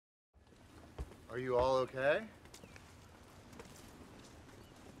Are you all okay?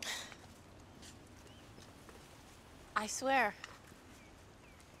 I swear,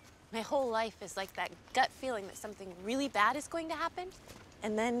 my whole life is like that gut feeling that something really bad is going to happen,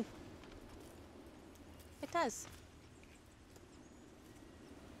 and then it does.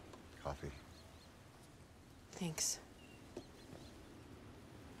 Coffee. Thanks.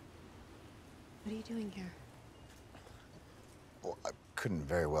 What are you doing here? Well, I couldn't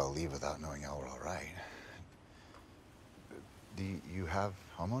very well leave without knowing y'all were all right. Do you have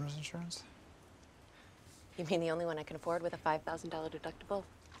homeowners insurance? You mean the only one I can afford with a $5,000 deductible?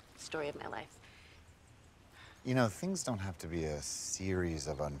 Story of my life. You know, things don't have to be a series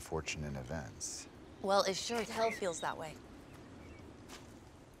of unfortunate events. Well, it sure as hell feels that way.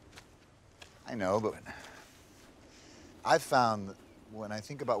 I know, but I've found that when I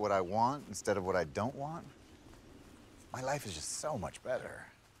think about what I want instead of what I don't want, my life is just so much better.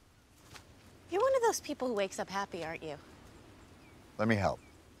 You're one of those people who wakes up happy, aren't you? Let me help.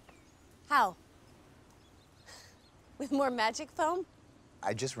 How? With more magic foam?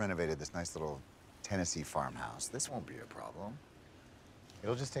 I just renovated this nice little Tennessee farmhouse. This won't be a problem.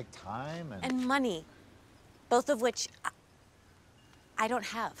 It'll just take time And money. Both of which I don't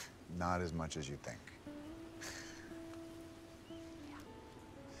have. Not as much as you think.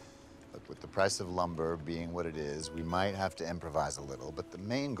 Look, with the price of lumber being what it is, we might have to improvise a little, but the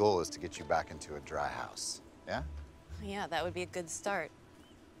main goal is to get you back into a dry house, yeah? Yeah, that would be a good start.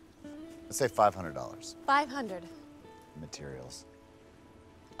 Let's say $500. 500. Materials.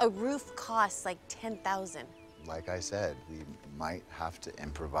 A roof costs like 10,000. Like I said, we might have to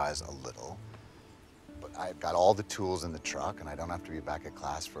improvise a little, but I've got all the tools in the truck and I don't have to be back at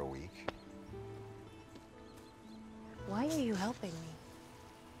class for a week. Why are you helping me?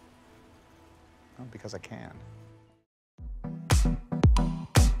 Well, because I can.